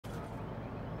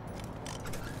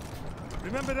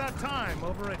Remember that time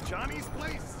over at Johnny's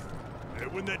place?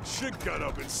 And when that chick got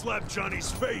up and slapped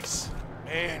Johnny's face.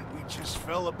 Man, we just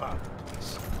fell about the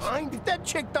place. Fine, if that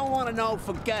chick don't want to know,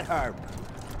 forget her.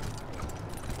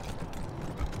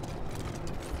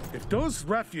 If those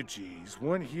refugees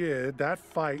weren't here, that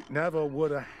fight never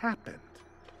would have happened.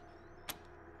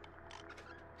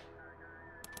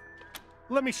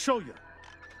 Let me show you.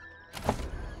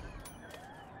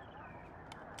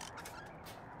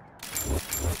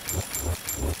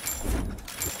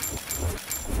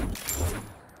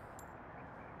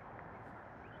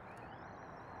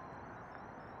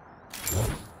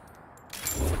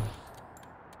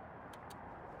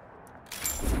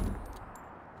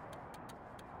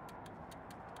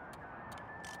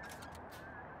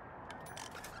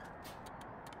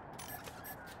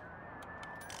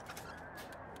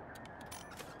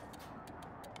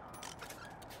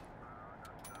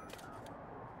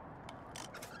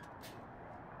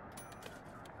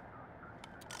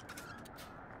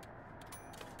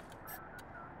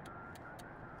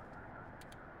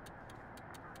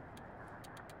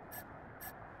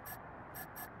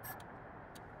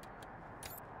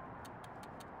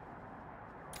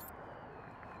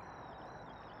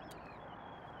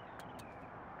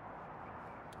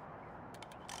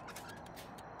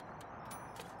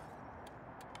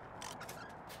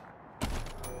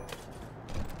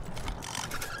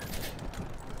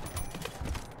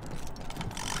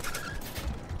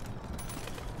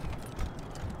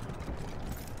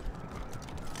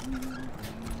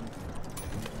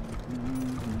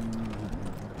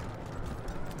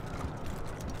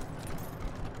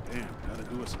 Damn, gotta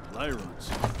do a supply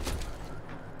runs.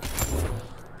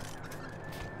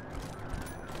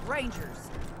 Rangers.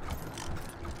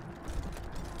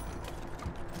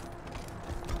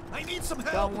 I need some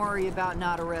help! Don't worry about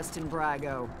not arresting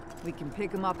Brago. We can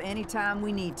pick him up anytime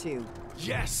we need to.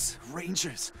 Yes,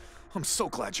 Rangers. I'm so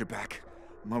glad you're back.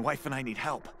 My wife and I need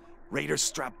help. Raiders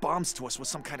strap bombs to us with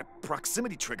some kind of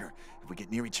proximity trigger. If we get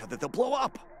near each other, they'll blow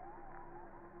up.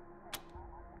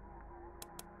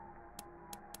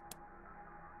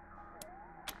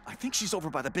 I think she's over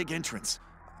by the big entrance.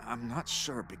 I'm not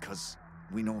sure because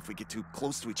we know if we get too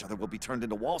close to each other, we'll be turned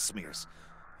into wall smears.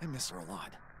 I miss her a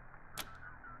lot.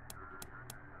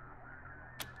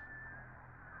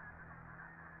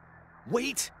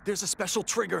 Wait! There's a special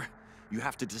trigger. You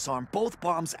have to disarm both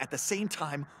bombs at the same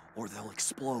time or they'll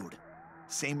explode.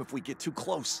 Same if we get too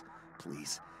close.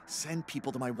 Please, send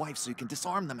people to my wife so you can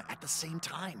disarm them at the same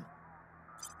time.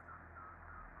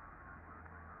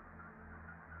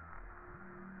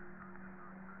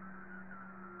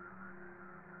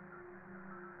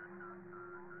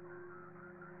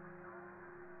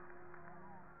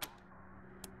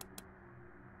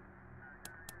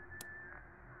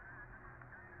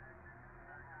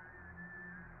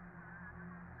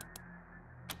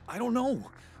 I don't know.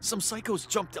 Some psychos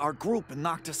jumped our group and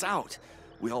knocked us out.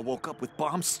 We all woke up with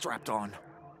bombs strapped on.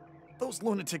 Those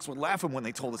lunatics were laughing when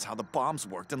they told us how the bombs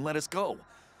worked and let us go.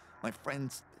 My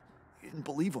friends didn't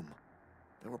believe them.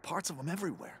 There were parts of them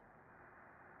everywhere.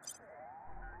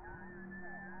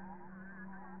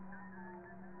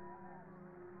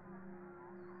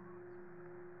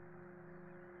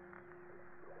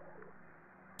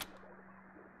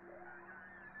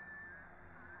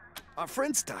 Our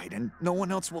friends died, and no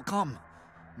one else will come.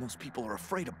 Most people are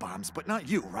afraid of bombs, but not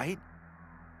you, right?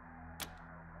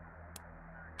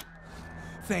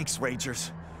 Thanks,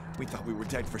 Rangers. We thought we were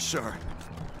dead for sure.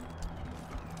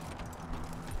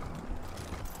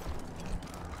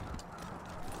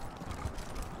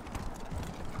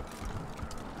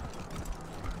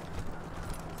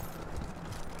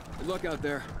 Good luck out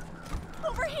there.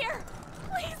 Over here!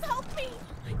 Please help me!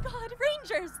 My God,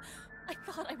 Rangers! I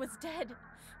thought I was dead.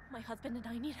 My husband and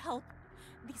I need help.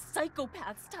 These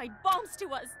psychopaths tied bombs to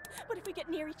us. But if we get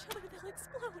near each other, they'll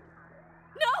explode.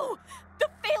 No! The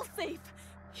failsafe!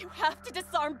 You have to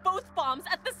disarm both bombs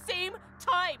at the same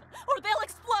time, or they'll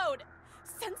explode!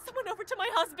 Send someone over to my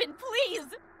husband, please!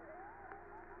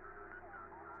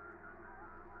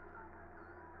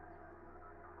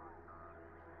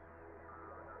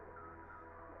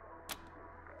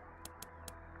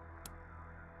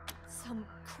 Some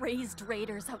crazed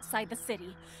raiders outside the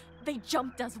city. They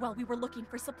jumped us while we were looking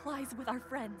for supplies with our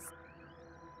friends.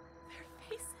 Their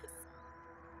faces.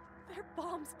 Their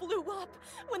bombs blew up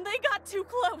when they got too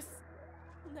close.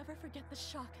 I'll never forget the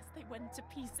shock as they went to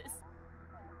pieces.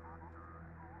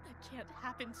 That can't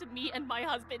happen to me and my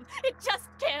husband. It just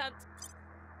can't!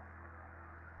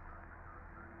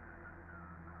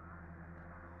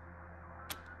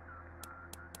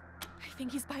 I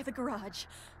think he's by the garage.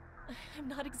 I'm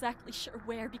not exactly sure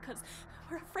where because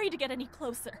we're afraid to get any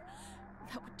closer.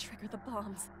 That would trigger the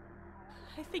bombs.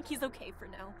 I think he's okay for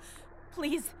now.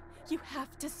 Please, you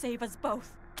have to save us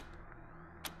both.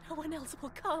 No one else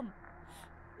will come.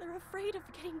 They're afraid of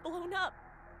getting blown up.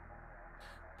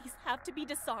 These have to be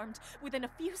disarmed within a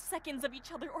few seconds of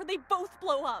each other, or they both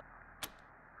blow up.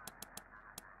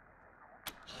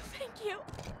 Thank you.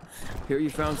 Here you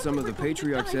found some of the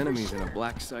Patriarch's enemies in a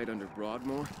black site under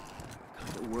Broadmoor.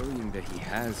 Kinda worrying that he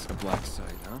has a black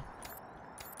site, huh?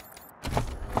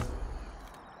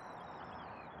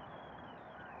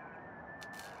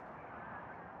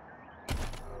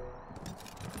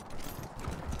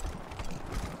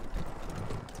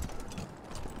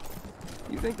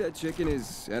 You think that chicken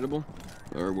is edible?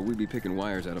 Or will we be picking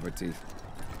wires out of our teeth?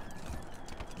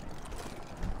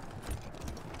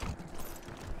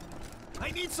 I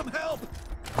need some help!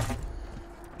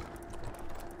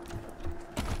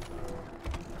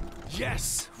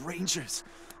 Yes, Rangers.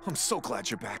 I'm so glad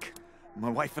you're back. My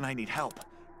wife and I need help.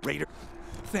 Raider.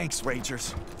 Thanks,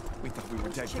 Rangers. We thought we were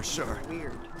dead for sure.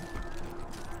 Weird.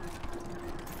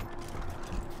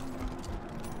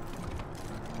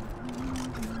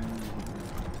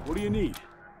 What do you need?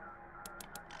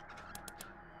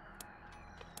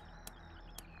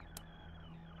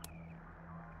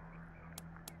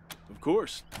 Of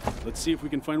course. Let's see if we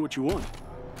can find what you want.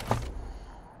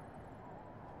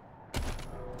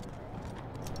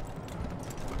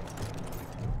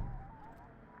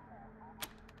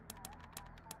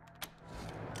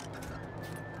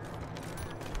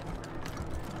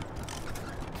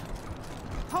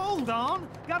 Hold on!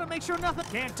 Gotta make sure nothing...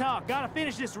 Can't talk. Gotta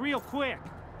finish this real quick.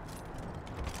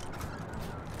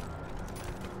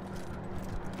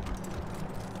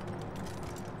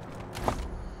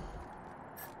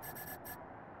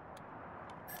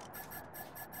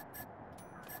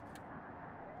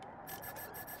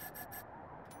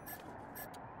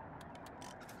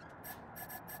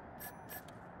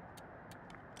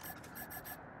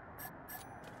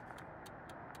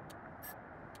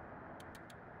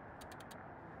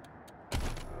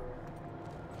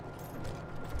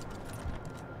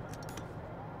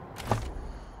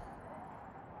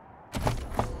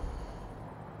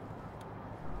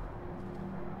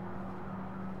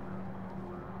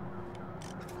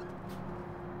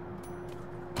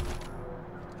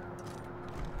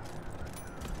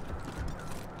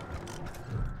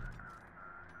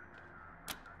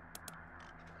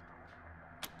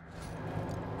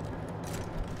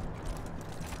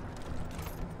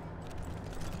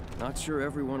 Not sure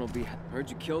everyone will be... Heard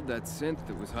you killed that synth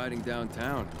that was hiding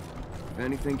downtown. If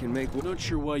anything can make... Not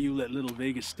sure why you let Little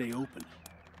Vegas stay open.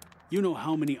 You know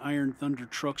how many Iron Thunder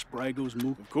trucks Bragos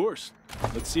move? Of course.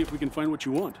 Let's see if we can find what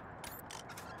you want.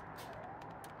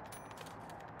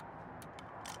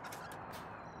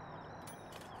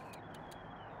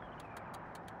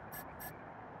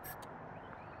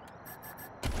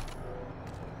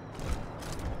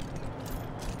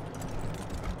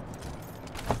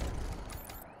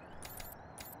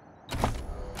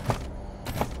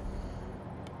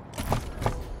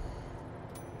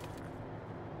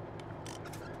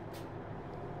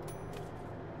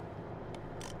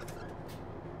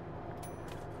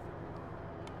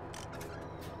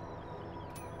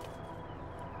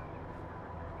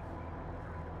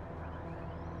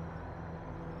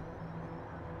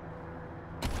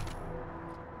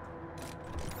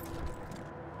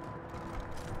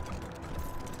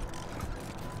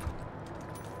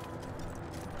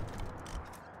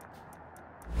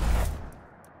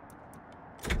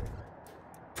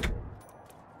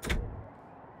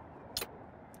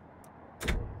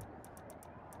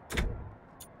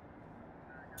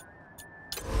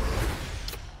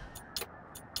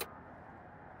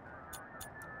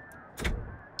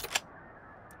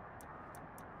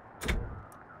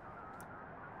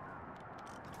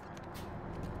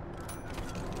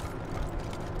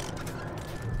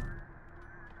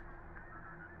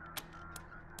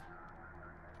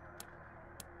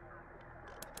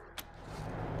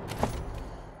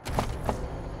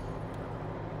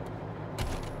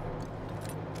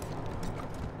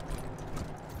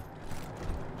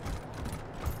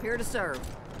 Here to serve.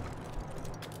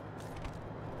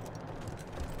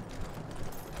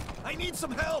 I need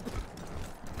some help!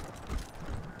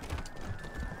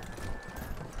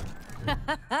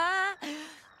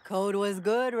 Code was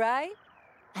good, right?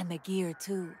 And the gear,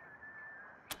 too.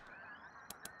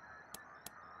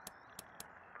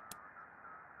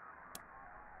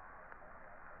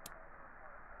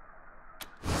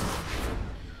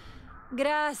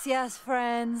 Gracias,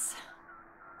 friends.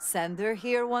 Send her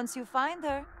here once you find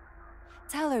her.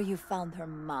 Tell her you found her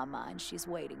mama and she's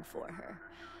waiting for her.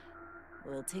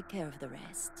 We'll take care of the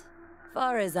rest.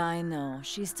 Far as I know,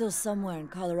 she's still somewhere in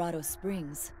Colorado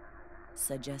Springs.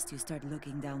 Suggest you start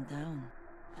looking downtown.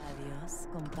 Adios,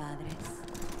 compadres.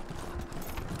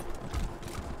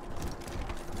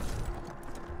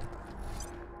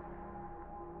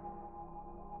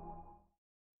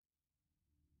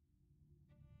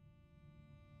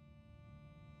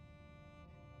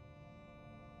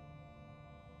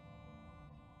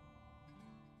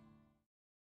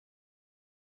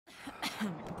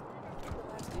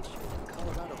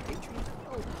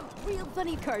 Real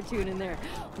funny cartoon in there.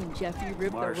 When Jeffy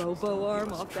ripped the robo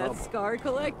arm off that scar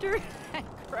collector, I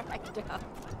cracked up.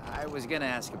 I was gonna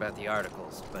ask about the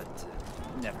articles, but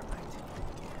never mind.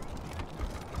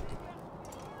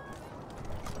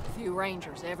 If you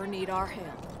Rangers ever need our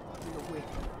help, we're with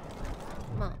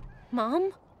you.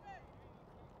 Mom?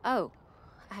 Oh,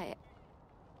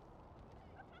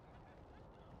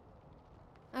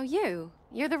 Oh,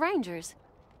 you're the Rangers.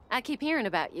 I keep hearing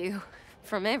about you,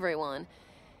 from everyone.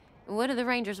 What do the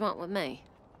Rangers want with me?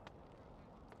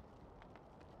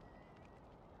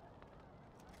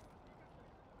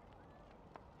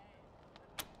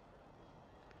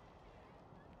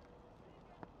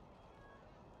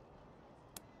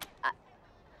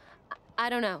 I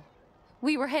don't know.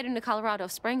 We were heading to Colorado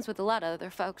Springs with a lot of other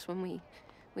folks when we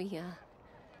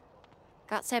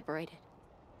got separated.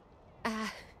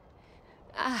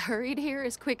 I hurried here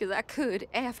as quick as I could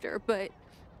after, but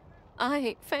I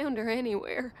ain't found her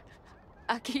anywhere.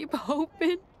 I keep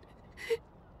hoping.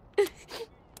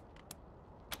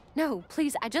 No,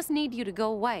 please, I just need you to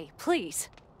go away, please.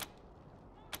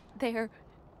 There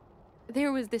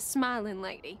was this smiling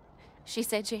lady. She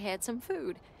said she had some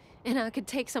food, and I could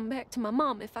take some back to my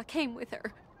mom if I came with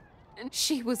her. And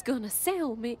she was gonna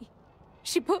sell me.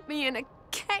 She put me in a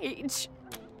cage.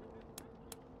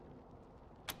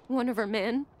 One of her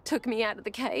men took me out of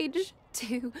the cage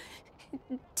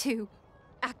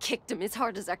I kicked him as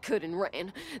hard as I could and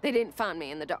ran. They didn't find me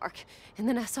in the dark. And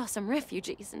then I saw some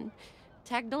refugees and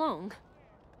tagged along.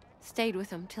 Stayed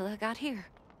with them till I got here.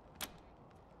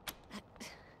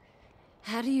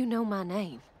 How do you know my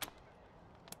name?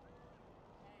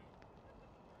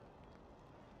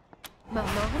 My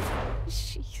mom?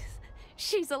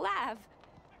 She's alive.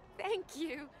 Thank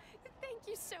you. Thank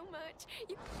you so much.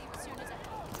 You can leave as soon as I...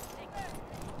 Thank you.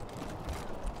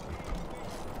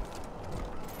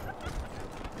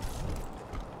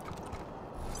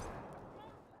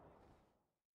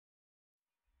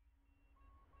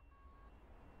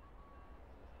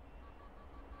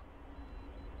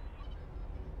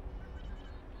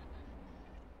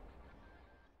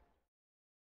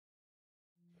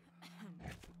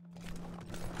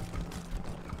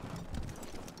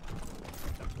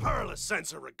 Perla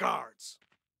sends her regards.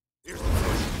 Here's the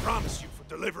note she promised you for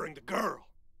delivering the girl.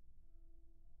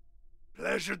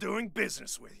 Pleasure doing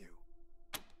business with you.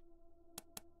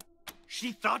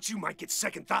 She thought you might get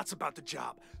second thoughts about the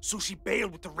job, so she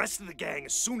bailed with the rest of the gang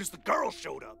as soon as the girl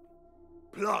showed up.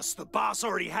 Plus, the boss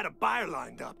already had a buyer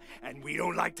lined up, and we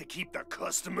don't like to keep their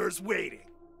customers waiting.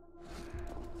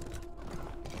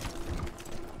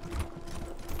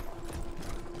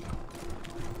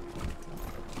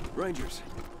 Rangers.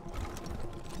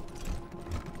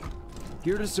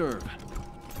 Here to serve.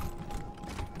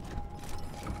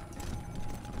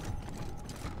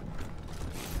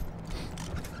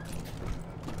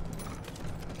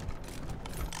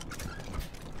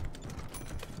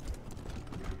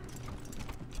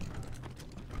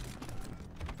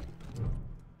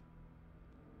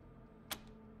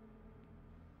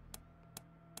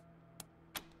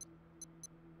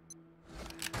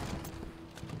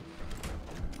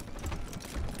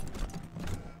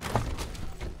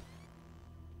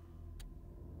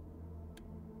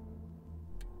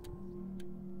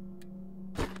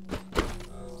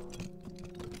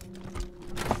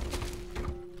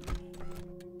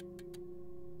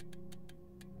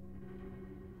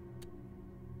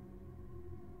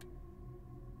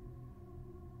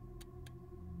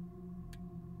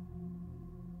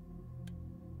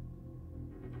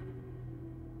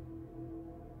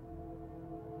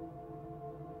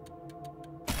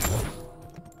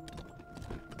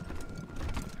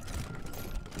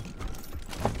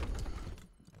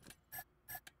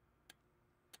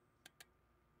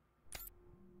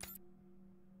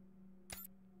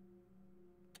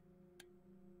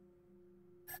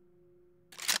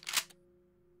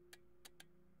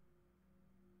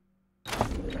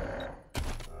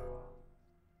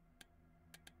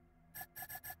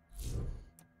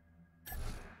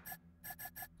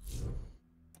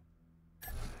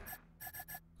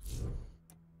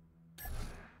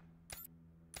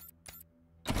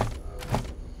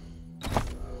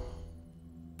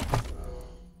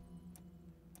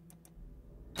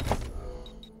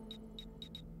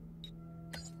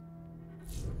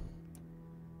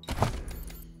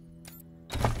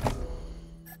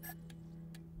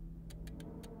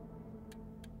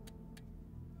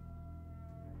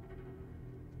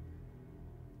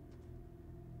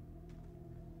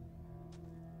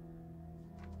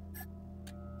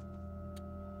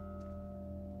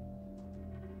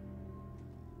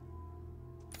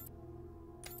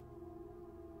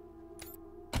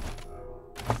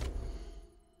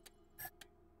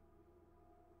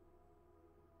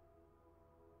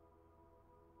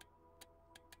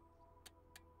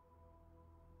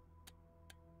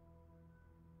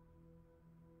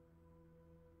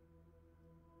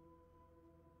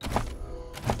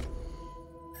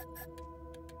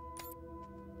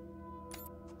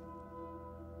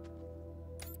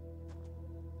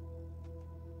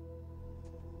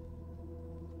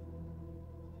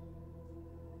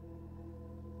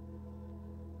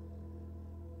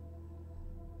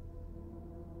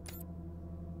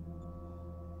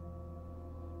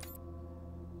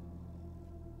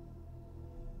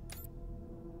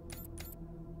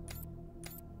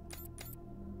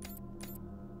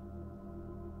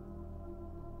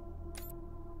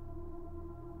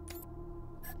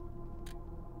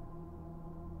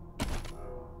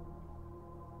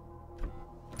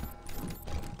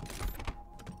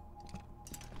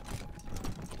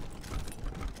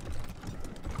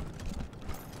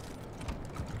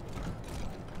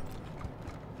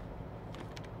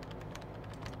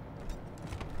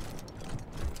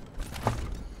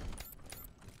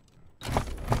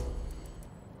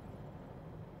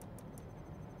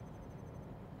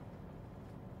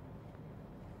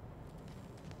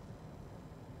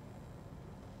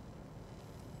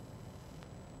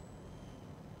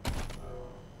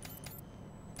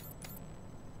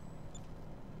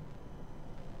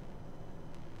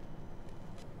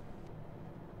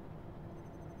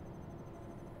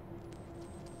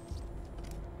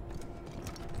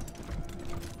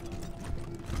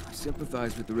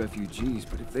 sympathize with the refugees,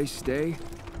 but if they stay,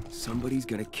 somebody's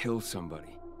gonna kill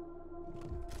somebody.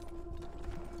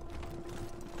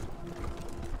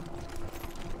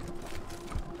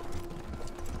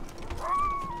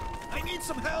 I need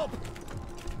some help!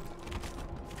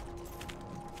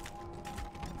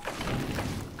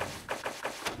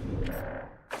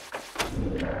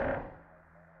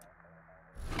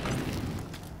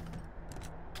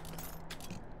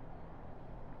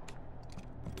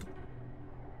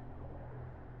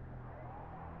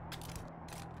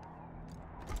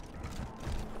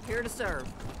 Here to serve.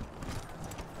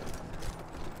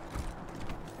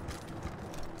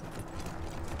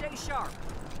 Stay sharp.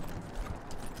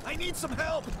 I need some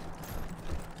help!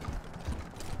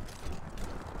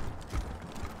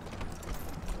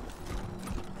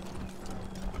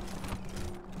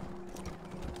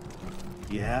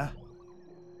 Yeah?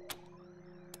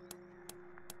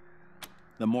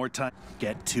 The more time,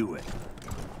 get to it.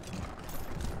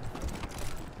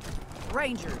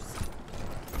 Rangers.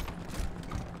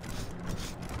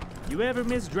 You ever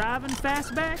miss driving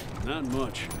fastback? Not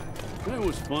much. That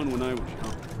was fun when I was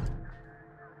young.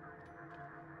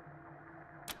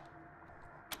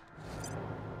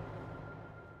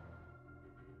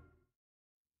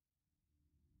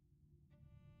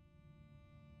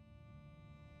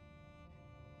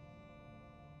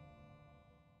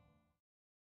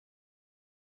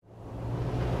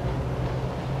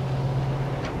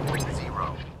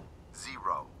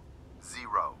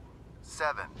 Zero,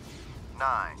 7,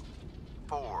 9,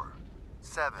 4,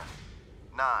 7,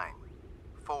 9,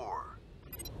 4.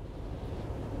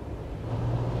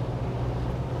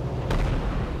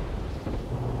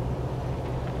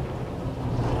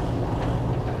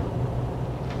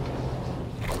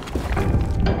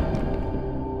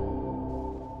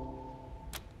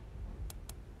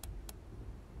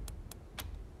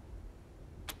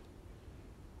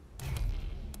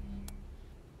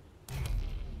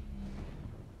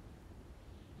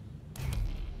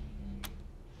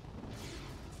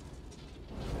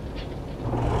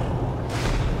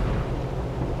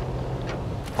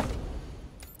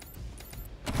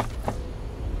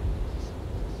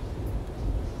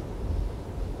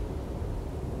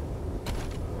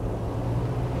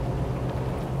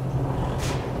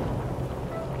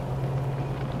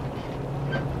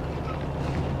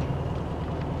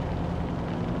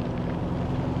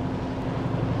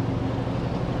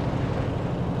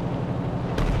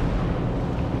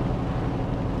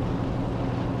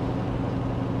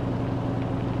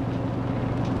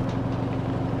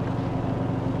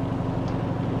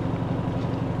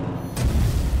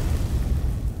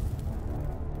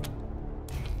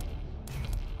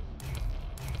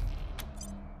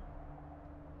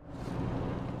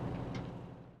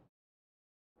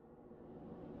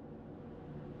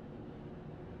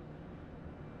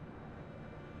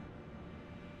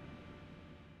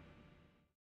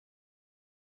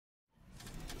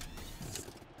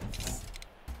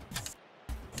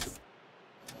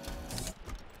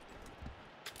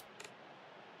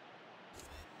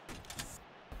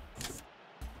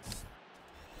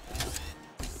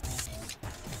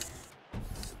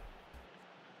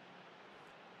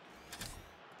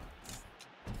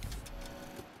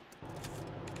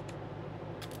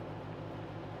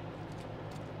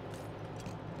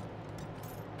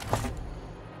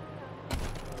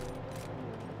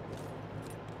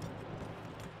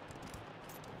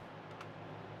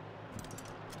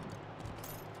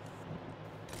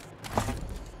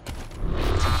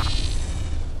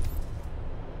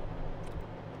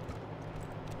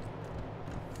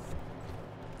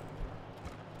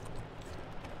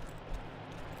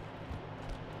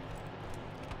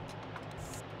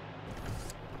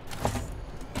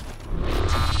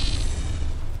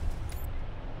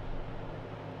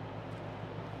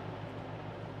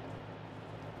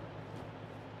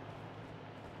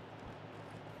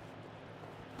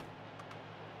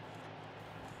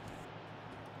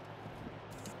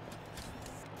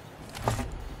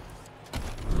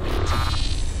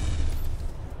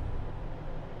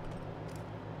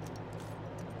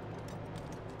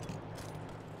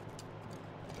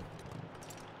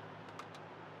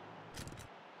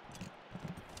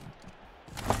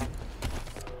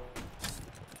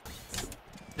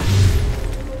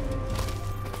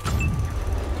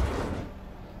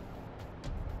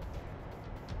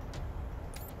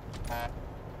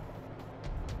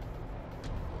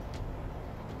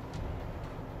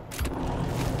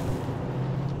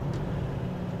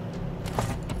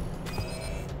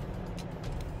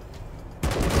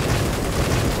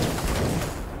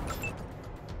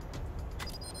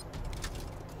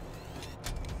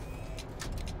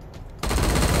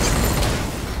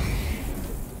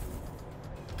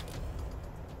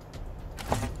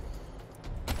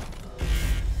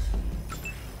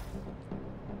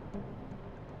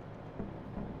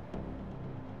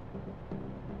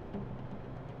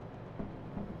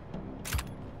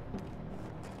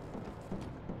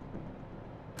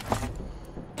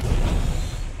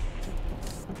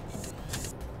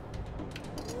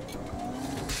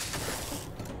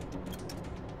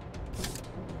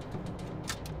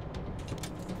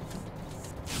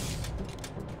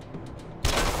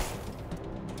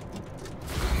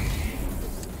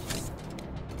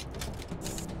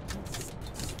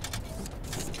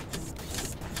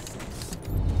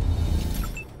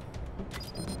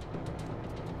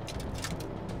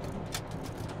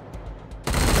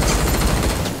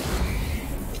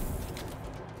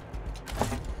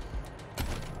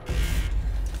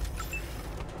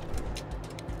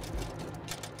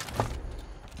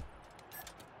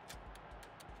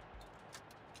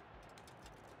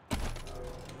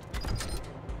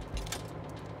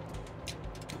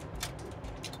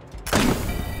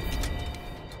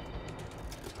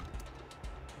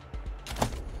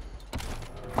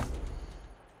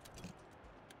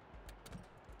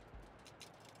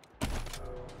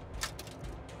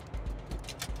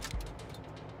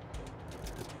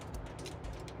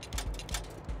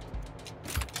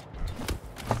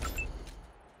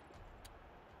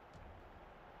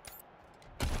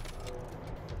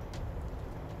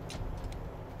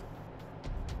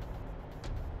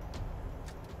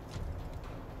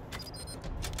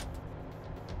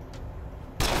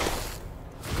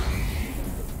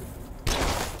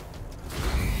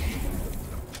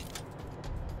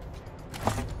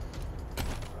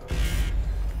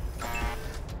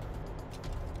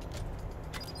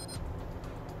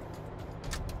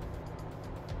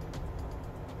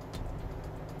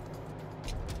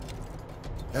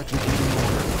 Executing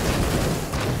order.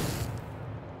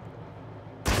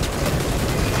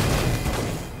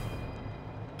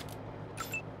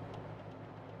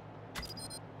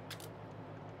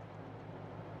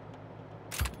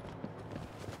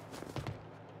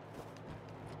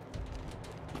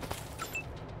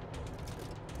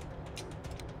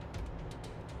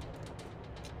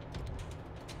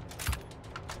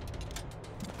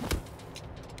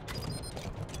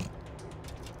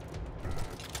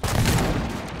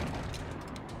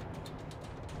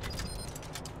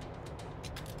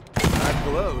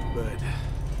 Glowed, but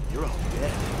you're all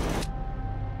dead.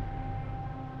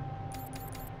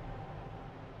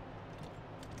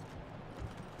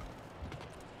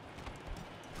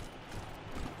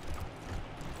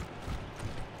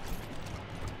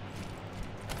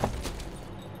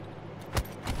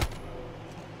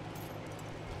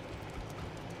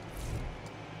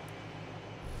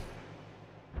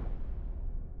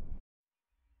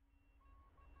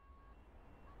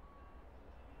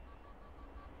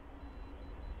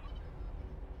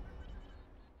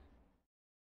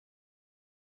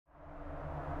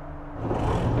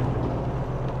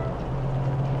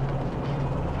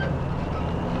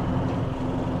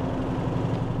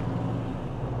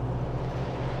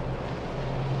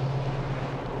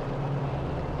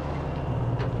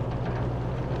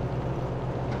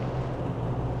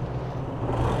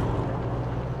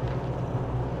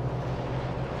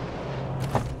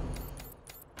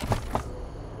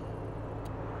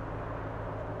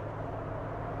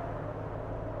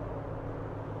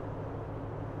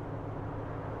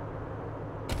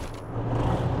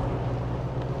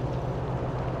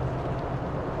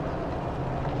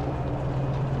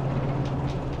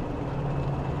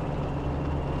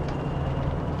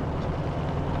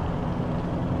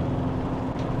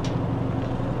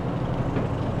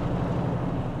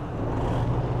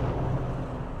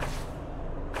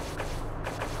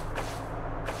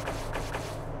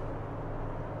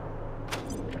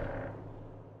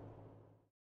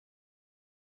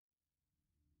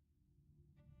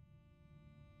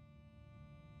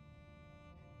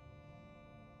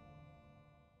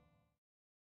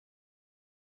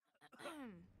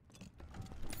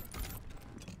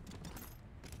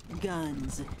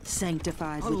 Guns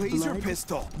sanctified A with laser blood.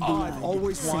 pistol. Oh, Blood I've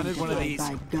always wanted one of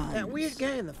sanctified these. by guns. That weird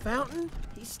guy in the fountain?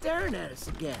 He's staring at us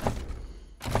again.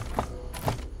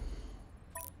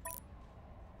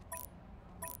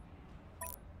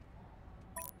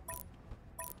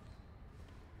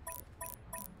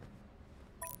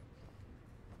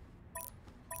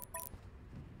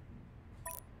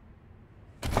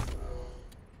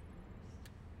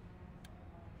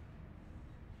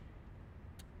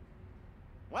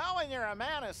 Well, when you're a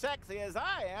man as sexy as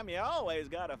I am, you always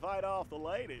gotta fight off the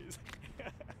ladies.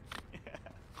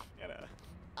 You know.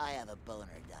 I have a boner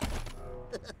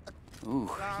gun. Ooh,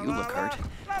 you look hurt.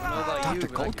 Dr.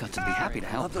 Coldcuts would be happy to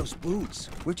help. Love those boots.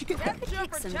 Where'd you get that?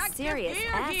 Kick some serious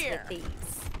ass with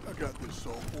these. I got this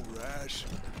awful rash.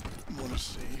 Wanna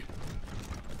see?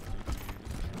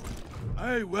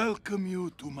 I welcome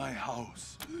you to my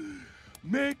house.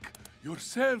 Make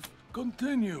yourself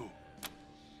continue.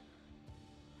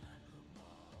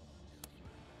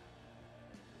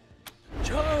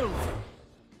 Charles!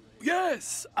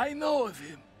 Yes, I know of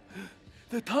him.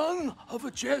 The tongue of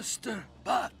a jester,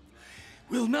 but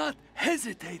will not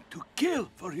hesitate to kill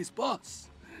for his boss.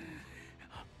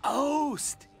 A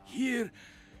host here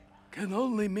can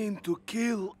only mean to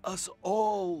kill us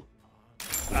all.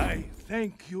 I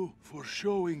thank you for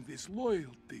showing this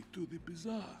loyalty to the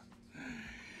bazaar.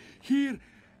 Here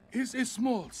is a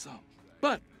small sum,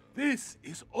 but this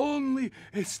is only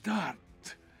a start.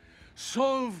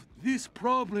 Solve this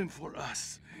problem for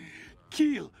us.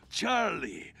 Kill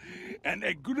Charlie, and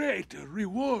a greater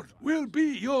reward will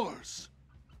be yours.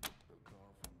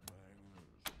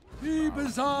 The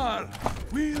bazaar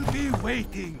will be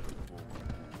waiting.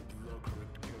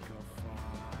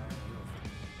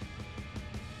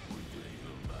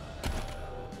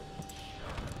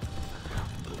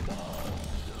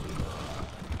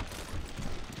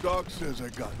 Doc says I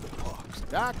got the pox.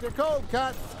 Dr.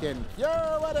 Coldcuts can cure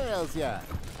what ails ya.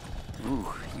 Ooh,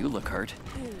 you look hurt.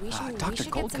 We should Dr.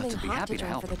 get Coldcuts something would be hot happy to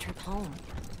drink help. for the trip home.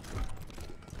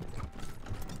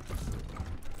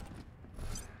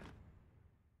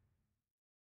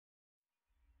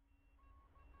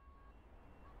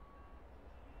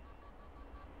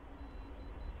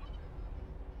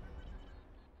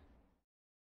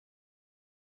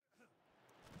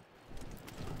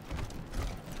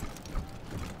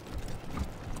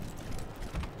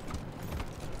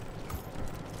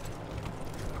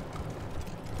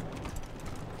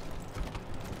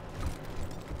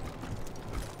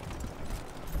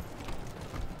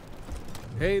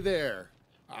 Hey there.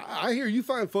 I hear you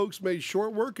fine folks made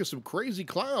short work of some crazy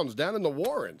clowns down in the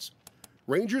Warrens.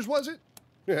 Rangers, was it?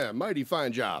 Yeah, mighty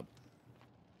fine job.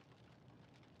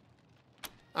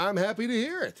 I'm happy to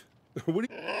hear it. What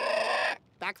do you...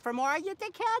 Back for more, you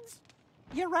dickheads?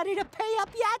 You ready to pay up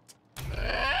yet?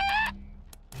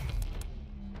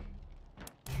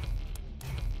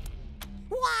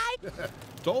 What?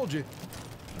 Told you.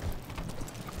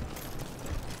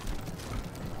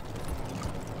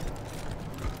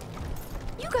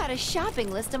 You got a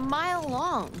shopping list a mile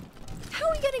long. How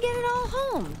are we gonna get it all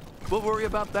home? We'll worry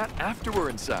about that after we're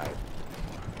inside.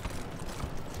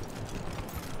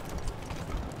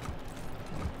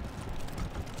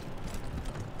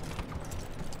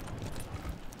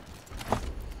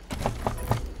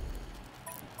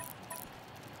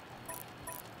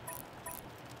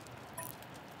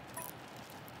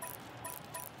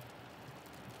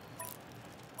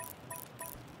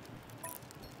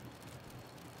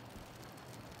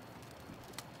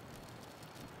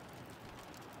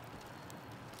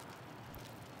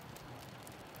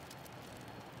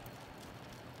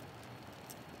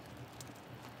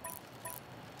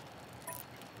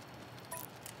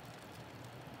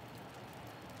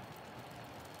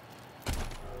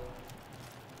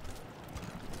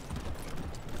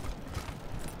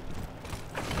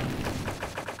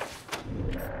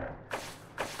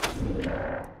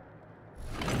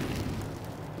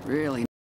 Really